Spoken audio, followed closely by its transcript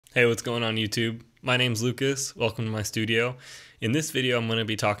Hey, what's going on YouTube? My name's Lucas. Welcome to my studio. In this video, I'm going to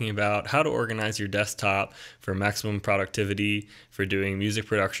be talking about how to organize your desktop for maximum productivity for doing music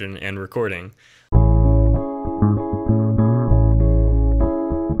production and recording.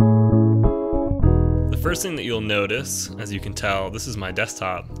 The first thing that you'll notice, as you can tell, this is my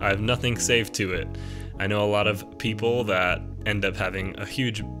desktop. I have nothing saved to it. I know a lot of people that end up having a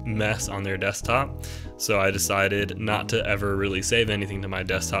huge mess on their desktop, so I decided not to ever really save anything to my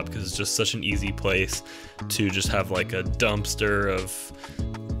desktop because it's just such an easy place to just have like a dumpster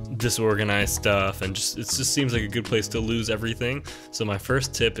of disorganized stuff, and it just seems like a good place to lose everything. So my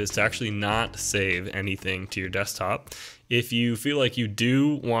first tip is to actually not save anything to your desktop. If you feel like you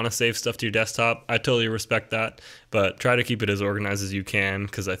do want to save stuff to your desktop, I totally respect that, but try to keep it as organized as you can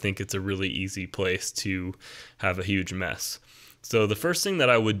because I think it's a really easy place to have a huge mess. So the first thing that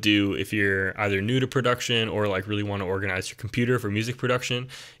I would do if you're either new to production or like really want to organize your computer for music production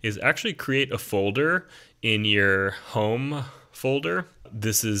is actually create a folder in your home folder.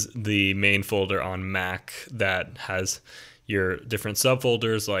 This is the main folder on Mac that has your different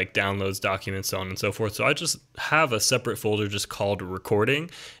subfolders like downloads, documents, so on and so forth. So I just have a separate folder just called recording,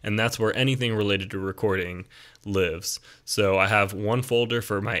 and that's where anything related to recording lives. So I have one folder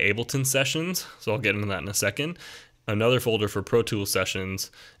for my Ableton sessions, so I'll get into that in a second, another folder for Pro Tools sessions,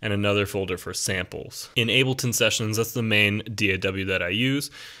 and another folder for samples. In Ableton sessions, that's the main DAW that I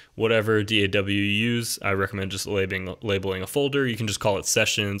use. Whatever DAW you use, I recommend just labeling a folder. You can just call it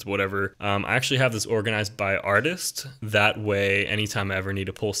sessions, whatever. I actually have this organized by artist. That way, anytime I ever need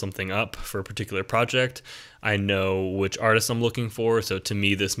to pull something up for a particular project, I know which artist I'm looking for. So to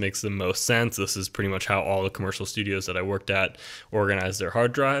me, this makes the most sense. This is pretty much how all the commercial studios that I worked at organize their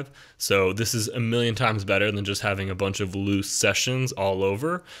hard drive. So this is a million times better than just having a bunch of loose sessions all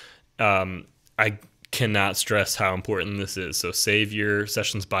over. I cannot stress how important this is. So save your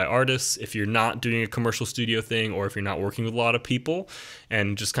sessions by artists. If you're not doing a commercial studio thing, or if you're not working with a lot of people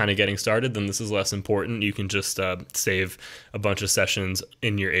and just kind of getting started, then this is less important. You can just save a bunch of sessions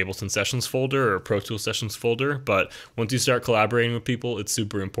in your Ableton Sessions folder or Pro Tools Sessions folder. But once you start collaborating with people, it's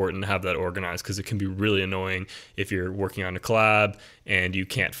super important to have that organized because it can be really annoying if you're working on a collab and you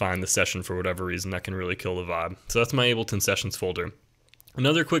can't find the session for whatever reason. That can really kill the vibe. So that's my Ableton Sessions folder.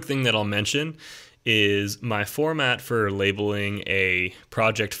 Another quick thing that I'll mention is my format for labeling a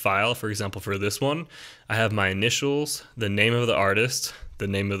project file. For example, for this one, I have my initials, the name of the artist, the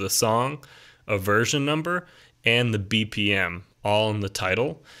name of the song, a version number, and the BPM, all in the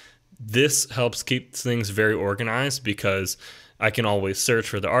title. This helps keep things very organized because I can always search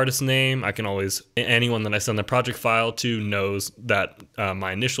for the artist name. Anyone that I send the project file to knows that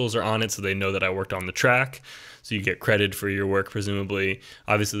my initials are on it, so they know that I worked on the track. So you get credit for your work, presumably.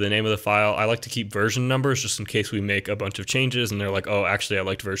 Obviously, the name of the file. I like to keep version numbers just in case we make a bunch of changes and they're like, oh, actually, I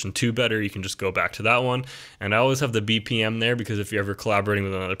liked version 2 better. You can just go back to that one. And I always have the BPM there because if you're ever collaborating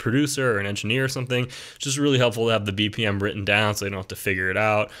with another producer or an engineer or something, it's just really helpful to have the BPM written down so they don't have to figure it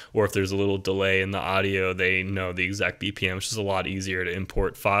out. Or if there's a little delay in the audio, they know the exact BPM. It's just a lot easier to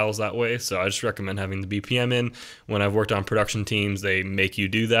import files that way. So I just recommend having the BPM in. When I've worked on production teams, they make you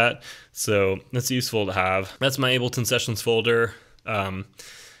do that. So that's useful to have. That's my Ableton Sessions folder.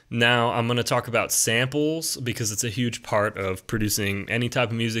 Now I'm going to talk about samples because it's a huge part of producing any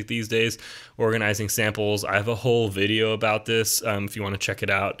type of music these days, organizing samples. I have a whole video about this if you want to check it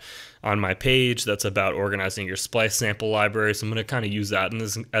out on my page. That's about organizing your splice sample library. So I'm going to kind of use that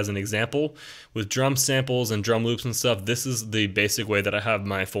as an example. With drum samples and drum loops and stuff, this is the basic way that I have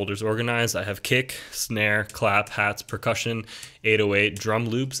my folders organized. I have kick, snare, clap, hats, percussion, 808, drum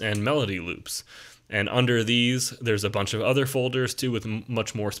loops, and melody loops. And under these, there's a bunch of other folders too with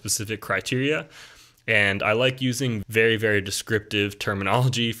much more specific criteria. And I like using very, very descriptive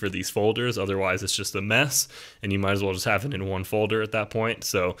terminology for these folders. Otherwise, it's just a mess, and you might as well just have it in one folder at that point.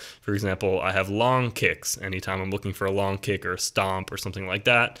 So, for example, I have long kicks anytime I'm looking for a long kick or a stomp or something like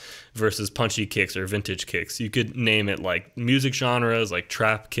that, versus punchy kicks or vintage kicks. You could name it like music genres, like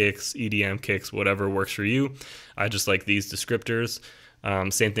trap kicks, EDM kicks, whatever works for you. I just like these descriptors.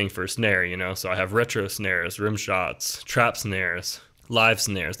 Same thing for snare, you know, so I have retro snares, rim shots, trap snares, live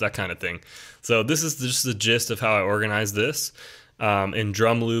snares, that kind of thing. So this is just the gist of how I organize this. In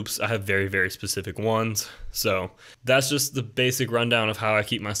drum loops, I have very, very specific ones. So that's just the basic rundown of how I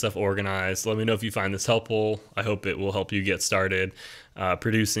keep my stuff organized. Let me know if you find this helpful. I hope it will help you get started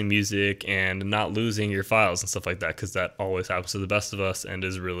producing music and not losing your files and stuff like that, because that always happens to the best of us and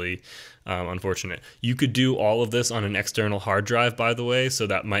is really unfortunate. You could do all of this on an external hard drive, by the way, so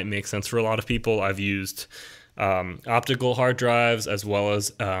that might make sense for a lot of people. I've used optical hard drives as well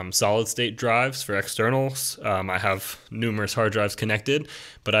as solid state drives for externals. I have numerous hard drives connected,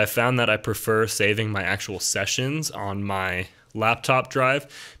 but I found that I prefer saving my actual sessions on my laptop drive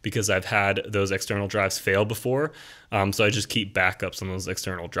because I've had those external drives fail before. So I just keep backups on those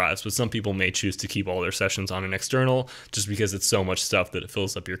external drives. But some people may choose to keep all their sessions on an external just because it's so much stuff that it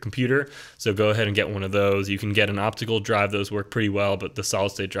fills up your computer. So go ahead and get one of those. You can get an optical drive. Those work pretty well, but the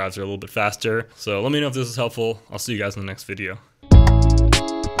solid state drives are a little bit faster. So let me know if this is helpful. I'll see you guys in the next video.